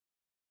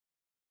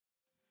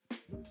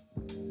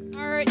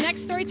Our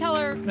next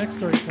storyteller. Next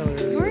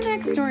storyteller. Your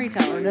next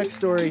storyteller. Our next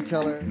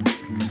storyteller.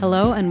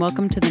 Hello and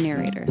welcome to The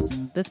Narrators.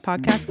 This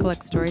podcast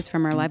collects stories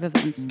from our live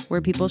events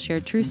where people share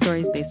true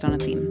stories based on a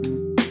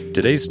theme.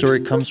 Today's story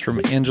comes from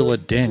Angela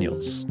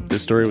Daniels.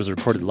 This story was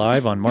recorded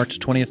live on March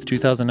 20th,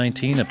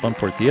 2019 at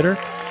Buntport Theater.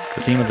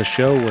 The theme of the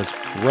show was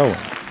growing.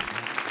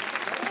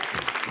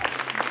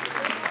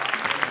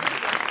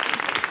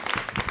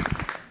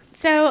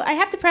 So I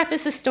have to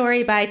preface this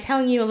story by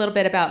telling you a little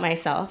bit about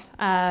myself.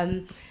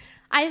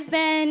 I've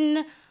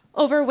been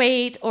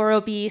overweight or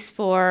obese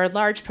for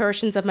large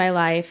portions of my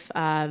life,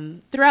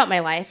 throughout my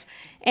life.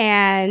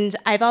 And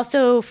I've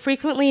also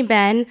frequently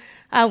been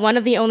one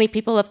of the only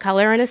people of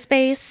color in a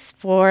space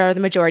for the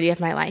majority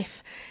of my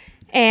life.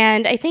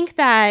 And I think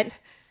that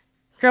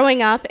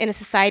growing up in a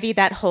society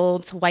that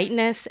holds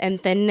whiteness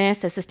and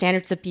thinness as the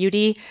standards of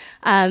beauty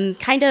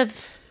kind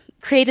of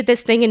created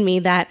this thing in me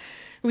that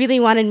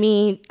really wanted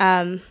me,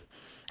 I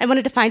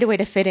wanted to find a way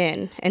to fit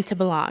in and to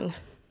belong.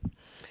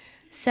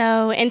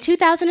 So in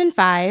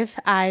 2005,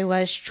 I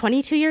was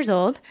 22 years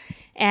old,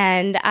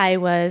 and I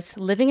was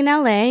living in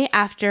LA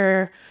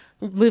after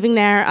moving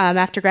there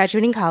after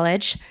graduating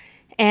college.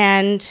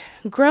 And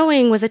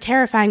growing was a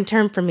terrifying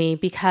term for me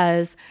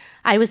because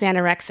I was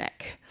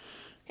anorexic.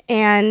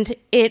 And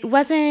it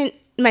wasn't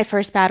my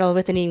first battle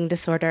with an eating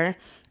disorder.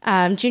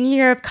 Junior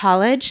year of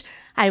college,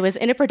 I was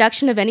in a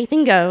production of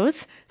Anything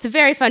Goes. It's a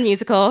very fun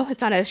musical.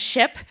 It's on a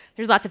ship.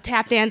 There's lots of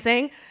tap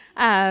dancing.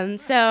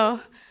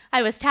 So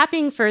I was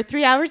tapping for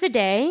 3 hours a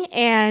day,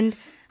 and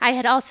I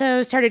had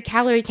also started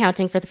calorie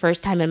counting for the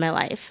first time in my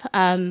life.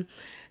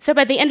 So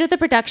by the end of the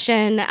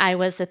production, I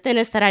was the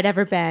thinnest that I'd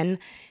ever been,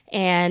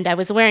 and I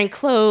was wearing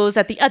clothes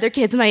that the other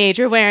kids my age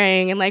were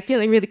wearing and like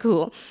feeling really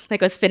cool,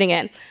 like I was fitting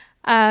in.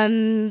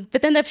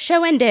 But then the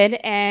show ended,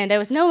 and I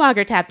was no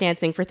longer tap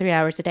dancing for 3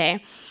 hours a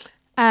day.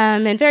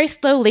 And very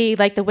slowly,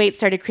 like the weight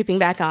started creeping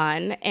back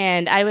on,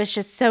 and I was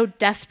just so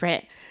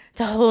desperate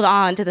to hold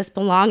on to this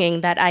belonging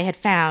that I had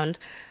found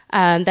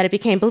that I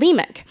became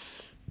bulimic.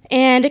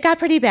 And it got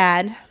pretty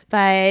bad,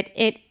 but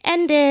it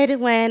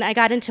ended when I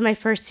got into my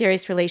first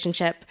serious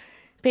relationship,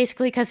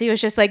 basically because he was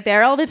just like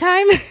there all the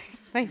time.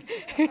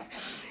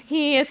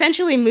 He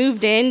essentially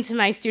moved into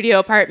my studio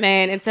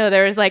apartment, and so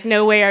there was like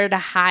nowhere to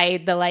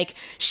hide the like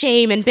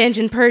shame and binge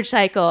and purge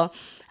cycle.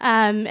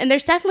 And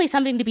there's definitely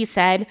something to be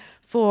said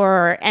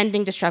for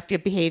ending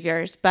destructive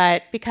behaviors,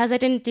 but because I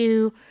didn't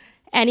do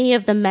any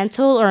of the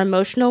mental or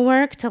emotional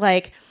work to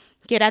like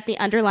get at the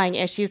underlying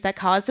issues that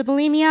caused the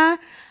bulimia,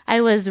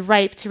 I was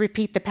ripe to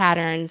repeat the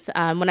patterns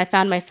when I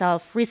found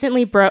myself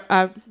recently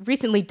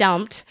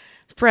dumped,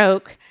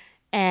 broke,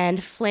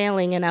 and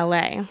flailing in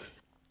LA.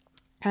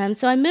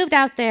 So I moved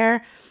out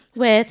there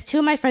with two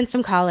of my friends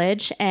from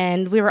college,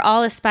 and we were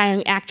all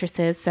aspiring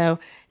actresses. So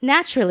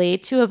naturally,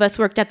 two of us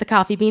worked at the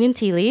Coffee Bean and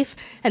Tea Leaf,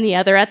 and the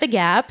other at the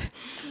Gap.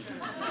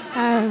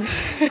 And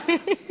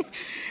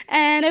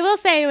I will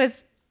say it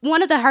was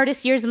one of the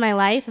hardest years of my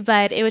life,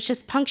 but it was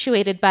just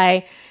punctuated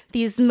by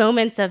these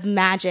moments of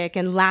magic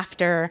and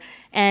laughter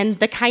and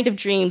the kind of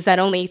dreams that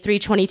only three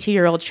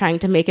 22-year-olds trying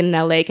to make it in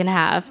LA can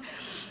have.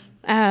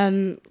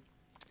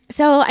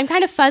 So I'm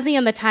kind of fuzzy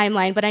on the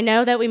timeline, but I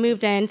know that we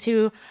moved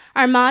into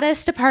our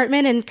modest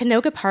apartment in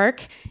Canoga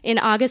Park in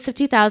August of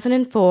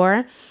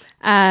 2004.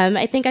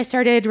 I think I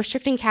started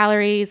restricting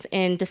calories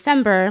in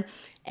December,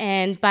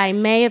 and by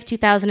May of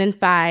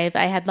 2005,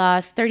 I had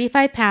lost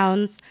 35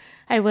 pounds.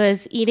 I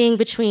was eating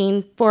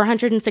between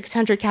 400 and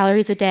 600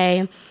 calories a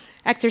day,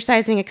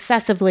 exercising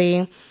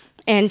excessively,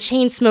 and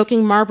chain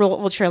smoking Marlboro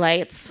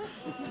Ultralights.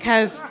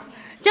 Because,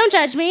 don't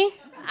judge me,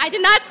 I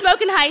did not smoke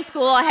in high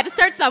school. I had to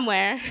start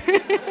somewhere.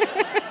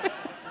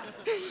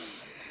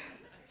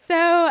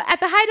 So at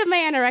the height of my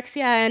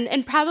anorexia,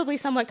 and probably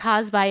somewhat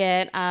caused by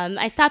it,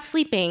 I stopped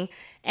sleeping,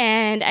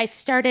 and I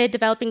started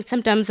developing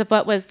symptoms of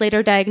what was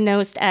later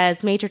diagnosed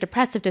as major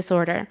depressive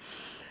disorder.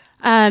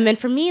 And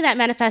for me, that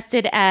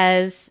manifested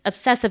as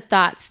obsessive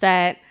thoughts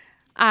that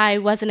I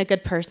wasn't a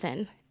good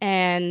person,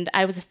 and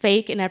I was a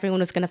fake, and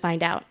everyone was going to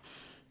find out.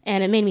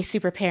 And it made me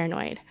super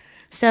paranoid.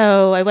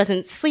 So I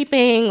wasn't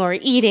sleeping or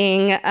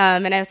eating,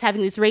 and I was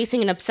having these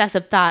racing and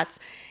obsessive thoughts.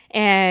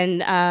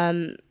 And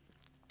I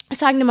was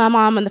talking to my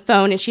mom on the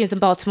phone, and she is in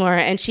Baltimore,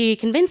 and she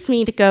convinced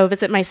me to go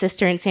visit my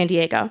sister in San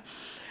Diego.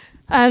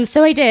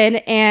 So I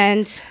did,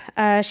 and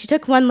she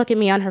took one look at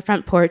me on her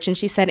front porch, and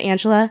she said,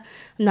 "Angela,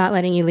 I'm not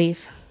letting you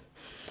leave."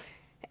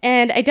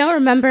 And I don't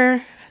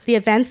remember the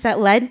events that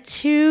led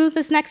to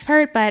this next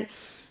part, but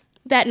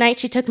that night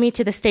she took me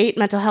to the state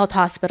mental health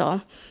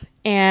hospital.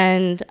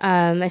 And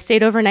I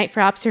stayed overnight for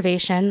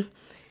observation,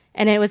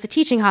 and it was a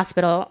teaching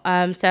hospital.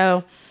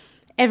 So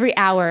every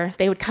hour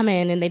they would come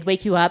in and they'd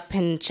wake you up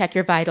and check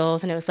your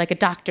vitals, and it was like a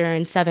doctor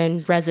and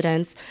 7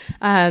 residents.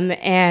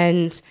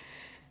 And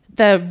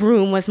the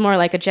room was more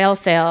like a jail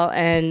cell,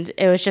 and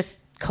it was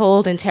just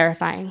cold and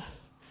terrifying.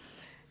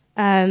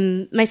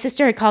 My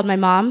sister had called my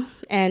mom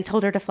and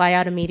told her to fly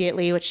out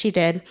immediately, which she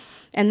did.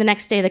 And the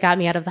next day they got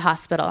me out of the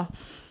hospital.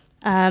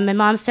 my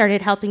mom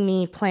started helping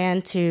me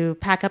plan to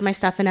pack up my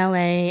stuff in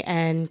LA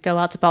and go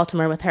out to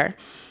Baltimore with her.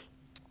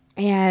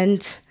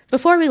 And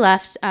before we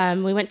left,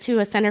 we went to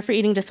a Center for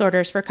Eating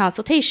Disorders for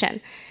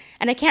consultation.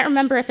 And I can't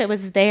remember if it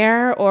was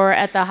there or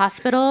at the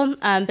hospital,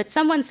 but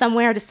someone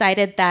somewhere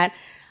decided that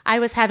I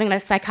was having a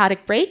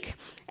psychotic break,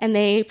 and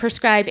they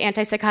prescribed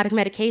antipsychotic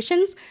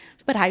medications,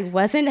 but I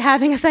wasn't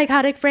having a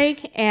psychotic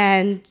break.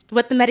 And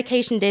what the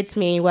medication did to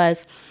me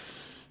was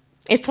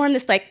it formed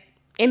this like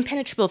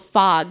impenetrable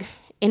fog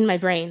in my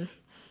brain,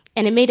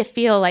 and it made it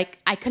feel like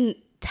I couldn't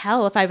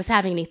tell if I was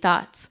having any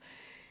thoughts.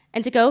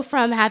 And to go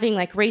from having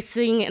like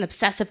racing and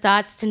obsessive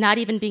thoughts to not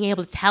even being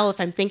able to tell if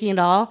I'm thinking at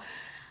all,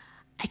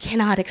 I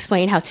cannot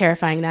explain how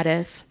terrifying that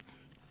is.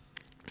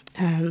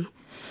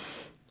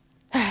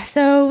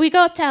 So we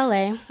go up to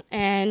LA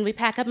and we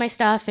pack up my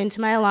stuff into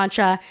my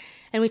Elantra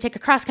and we take a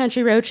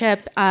cross-country road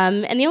trip.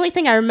 And the only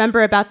thing I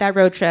remember about that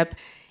road trip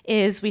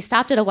is we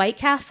stopped at a White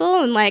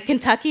Castle in like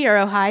Kentucky or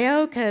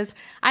Ohio because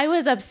I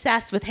was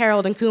obsessed with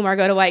Harold and Kumar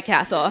Go to White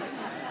Castle.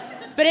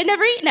 But I'd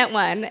never eaten at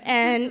one.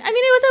 And I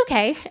mean, it was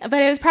okay,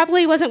 but it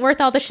probably wasn't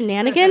worth all the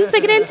shenanigans to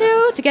get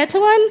into to get to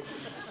one.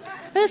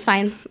 But it was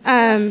fine.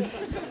 All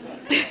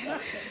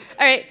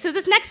right, so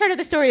this next part of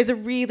the story is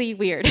really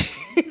weird.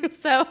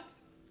 So,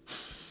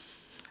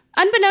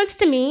 unbeknownst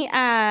to me,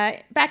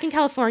 back in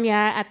California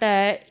at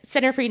the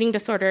Center for Eating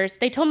Disorders,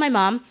 they told my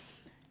mom,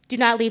 do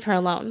not leave her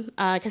alone,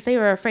 because they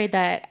were afraid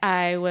that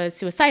I was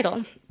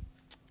suicidal.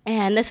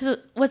 And this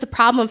was a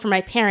problem for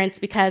my parents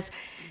because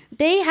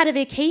they had a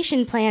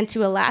vacation planned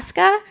to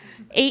Alaska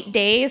 8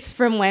 days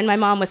from when my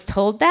mom was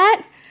told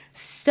that.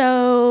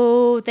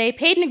 So they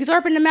paid an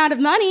exorbitant amount of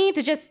money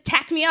to just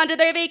tack me onto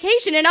their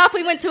vacation, and off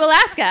we went to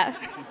Alaska.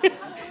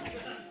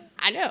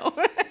 I know.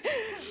 So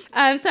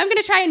I'm going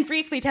to try and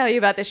briefly tell you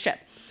about this trip.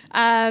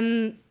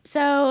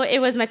 So it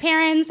was my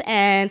parents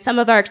and some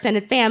of our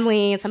extended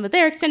family and some of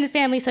their extended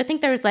family. So I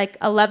think there was like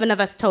 11 of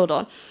us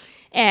total.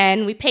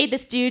 And we paid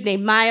this dude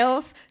named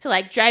Miles to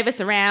like drive us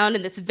around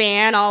in this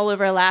van all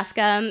over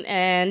Alaska.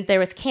 And there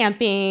was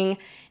camping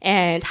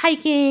and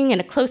hiking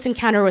and a close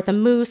encounter with a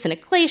moose and a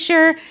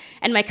glacier.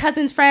 And my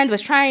cousin's friend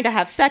was trying to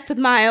have sex with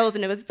Miles,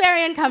 and it was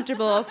very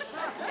uncomfortable.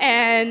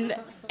 And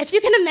if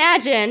you can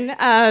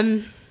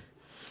imagine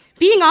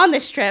being on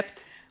this trip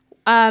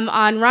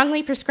on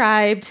wrongly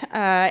prescribed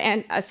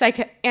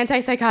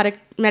antipsychotic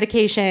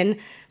medication,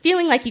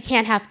 feeling like you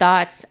can't have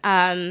thoughts,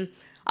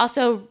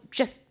 also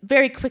just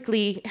very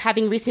quickly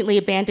having recently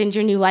abandoned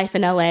your new life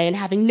in LA and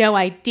having no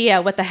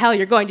idea what the hell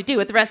you're going to do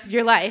with the rest of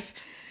your life.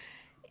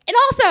 And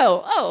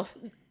also,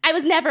 I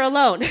was never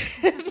alone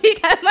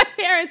because my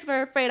parents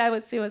were afraid I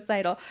was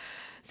suicidal.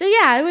 So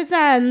yeah, it was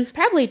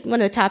probably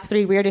one of the top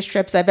 3 weirdest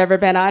trips I've ever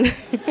been on.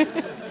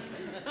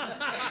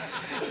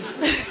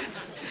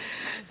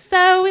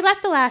 So we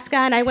left Alaska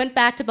and I went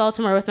back to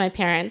Baltimore with my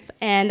parents,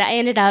 and I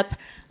ended up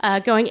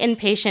going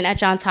inpatient at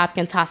Johns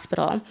Hopkins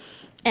Hospital.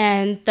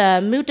 And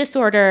the mood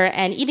disorder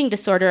and eating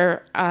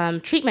disorder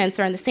treatments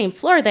are on the same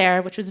floor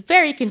there, which was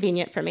very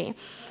convenient for me.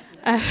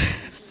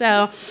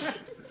 So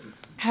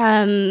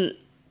the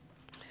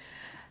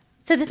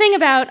thing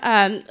about,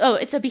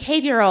 it's a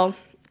behavioral,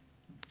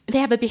 they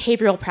have a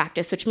behavioral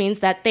practice, which means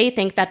that they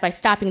think that by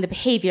stopping the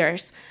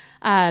behaviors,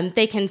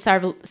 they can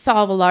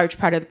solve a large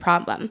part of the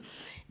problem.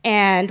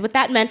 And what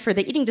that meant for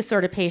the eating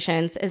disorder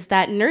patients is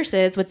that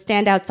nurses would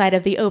stand outside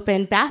of the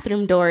open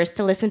bathroom doors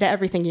to listen to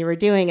everything you were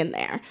doing in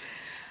there.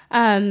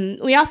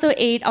 We also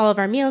ate all of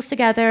our meals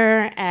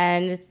together,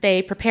 and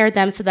they prepared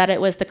them so that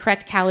it was the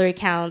correct calorie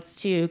counts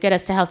to get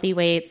us to healthy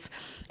weights.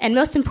 And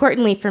most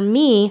importantly for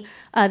me,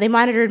 they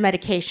monitored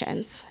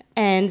medications.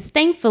 And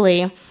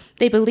thankfully,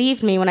 they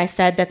believed me when I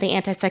said that the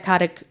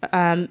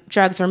antipsychotic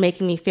drugs were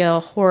making me feel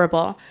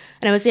horrible,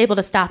 and I was able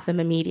to stop them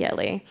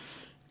immediately.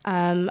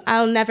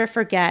 I'll never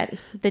forget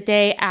the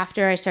day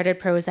after I started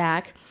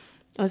Prozac.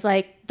 It was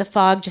like the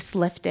fog just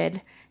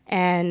lifted,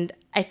 and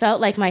I felt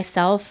like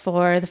myself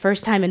for the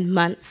first time in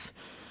months.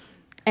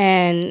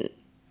 And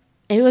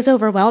it was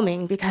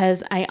overwhelming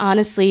because I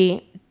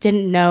honestly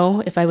didn't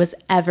know if I was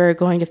ever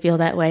going to feel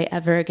that way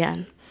ever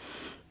again.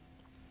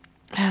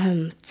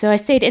 So I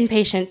stayed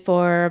inpatient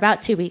for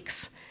about 2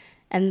 weeks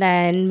and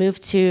then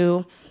moved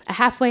to a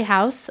halfway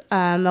house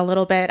a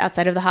little bit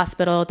outside of the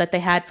hospital that they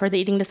had for the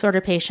eating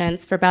disorder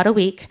patients for about a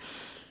week.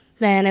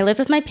 Then I lived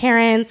with my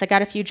parents, I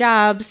got a few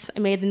jobs, I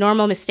made the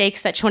normal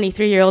mistakes that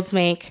 23-year-olds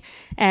make,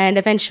 and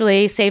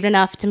eventually saved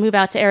enough to move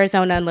out to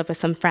Arizona and live with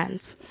some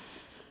friends.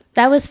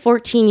 That was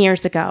 14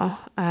 years ago,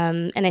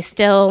 and I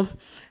still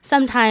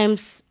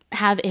sometimes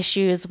have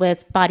issues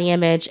with body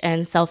image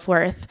and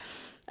self-worth.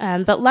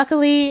 But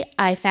luckily,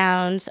 I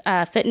found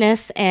a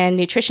fitness and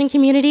nutrition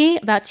community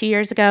about 2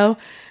 years ago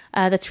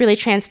that's really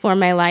transformed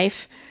my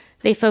life.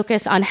 They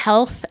focus on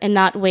health and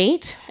not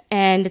weight,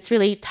 and it's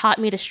really taught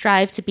me to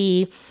strive to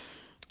be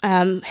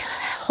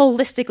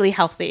holistically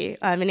healthy,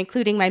 and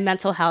including my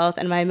mental health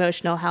and my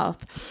emotional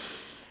health.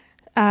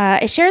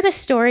 I share this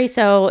story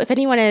so if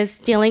anyone is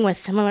dealing with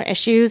similar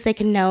issues, they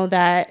can know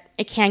that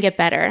it can get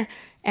better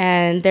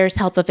and there's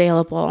help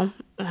available.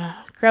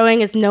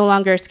 Growing is no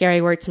longer a scary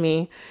word to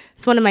me.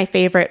 It's one of my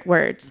favorite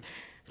words.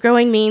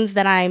 Growing means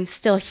that I'm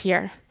still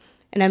here,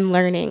 and I'm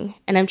learning,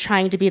 and I'm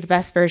trying to be the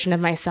best version of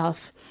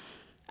myself.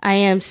 I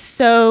am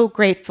so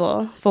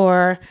grateful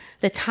for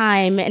the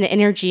time and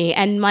energy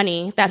and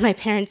money that my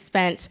parents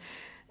spent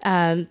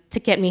to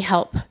get me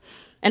help.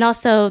 And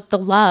also the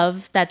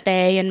love that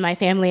they and my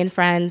family and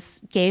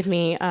friends gave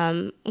me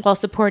while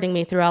supporting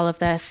me through all of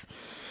this.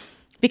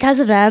 Because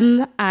of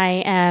them,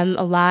 I am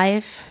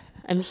alive,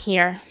 I'm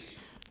here,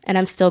 and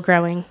I'm still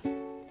growing.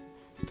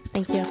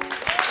 Thank you.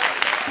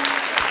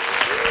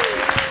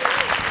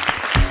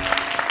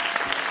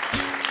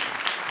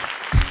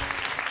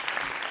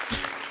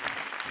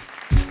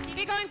 Keep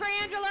it going for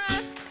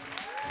Angela.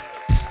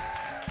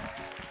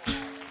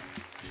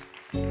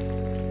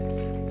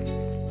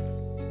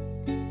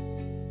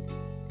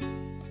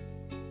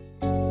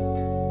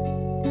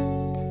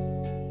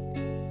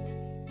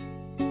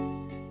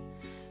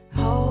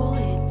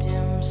 Holy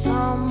dim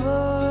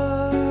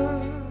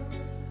summer,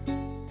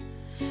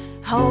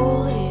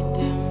 holy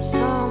dim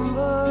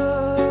summer,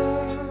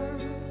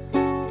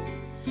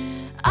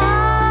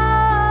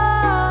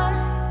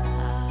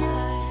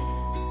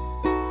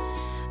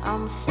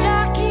 I'm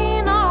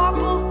stacking our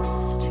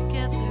books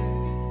together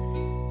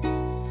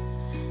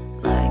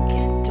like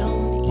it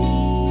don't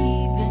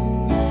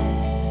even matter.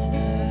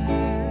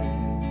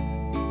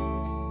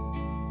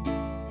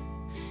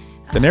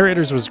 The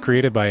Narrators was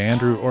created by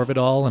Andrew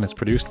Orvidal and is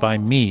produced by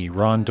me,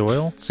 Ron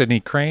Doyle, Sydney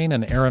Crane,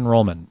 and Aaron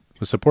Rollman,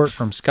 with support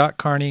from Scott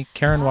Carney,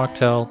 Karen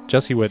Wachtel,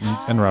 Jesse Witten,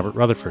 and Robert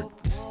Rutherford.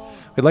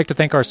 We'd like to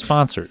thank our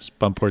sponsors,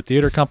 Buntport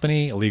Theater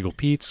Company, Illegal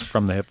Pete's,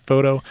 From the Hip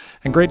Photo,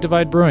 and Great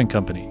Divide Brewing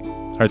Company.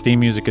 Our theme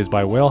music is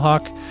by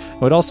Whalehawk. I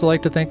would also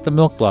like to thank the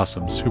Milk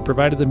Blossoms, who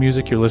provided the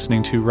music you're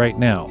listening to right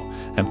now,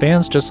 and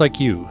fans just like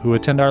you who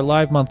attend our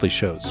live monthly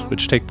shows,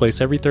 which take place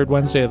every third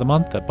Wednesday of the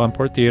month at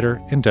Buntport Theater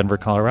in Denver,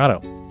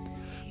 Colorado.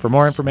 For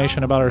more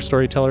information about our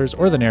storytellers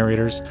or the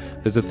narrators,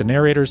 visit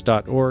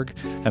thenarrators.org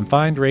and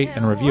find, rate,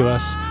 and review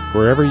us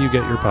wherever you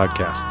get your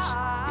podcasts.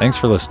 Thanks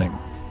for listening.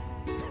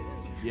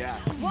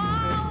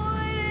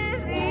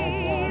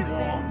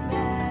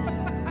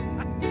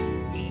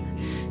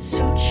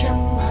 Suture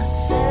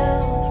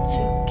myself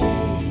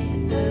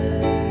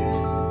together.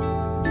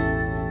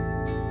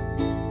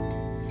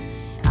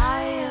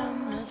 I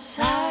am a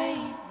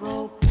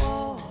tightrope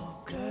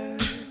walker.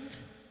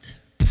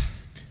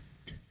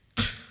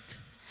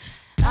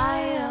 I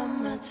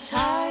am a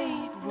tightrope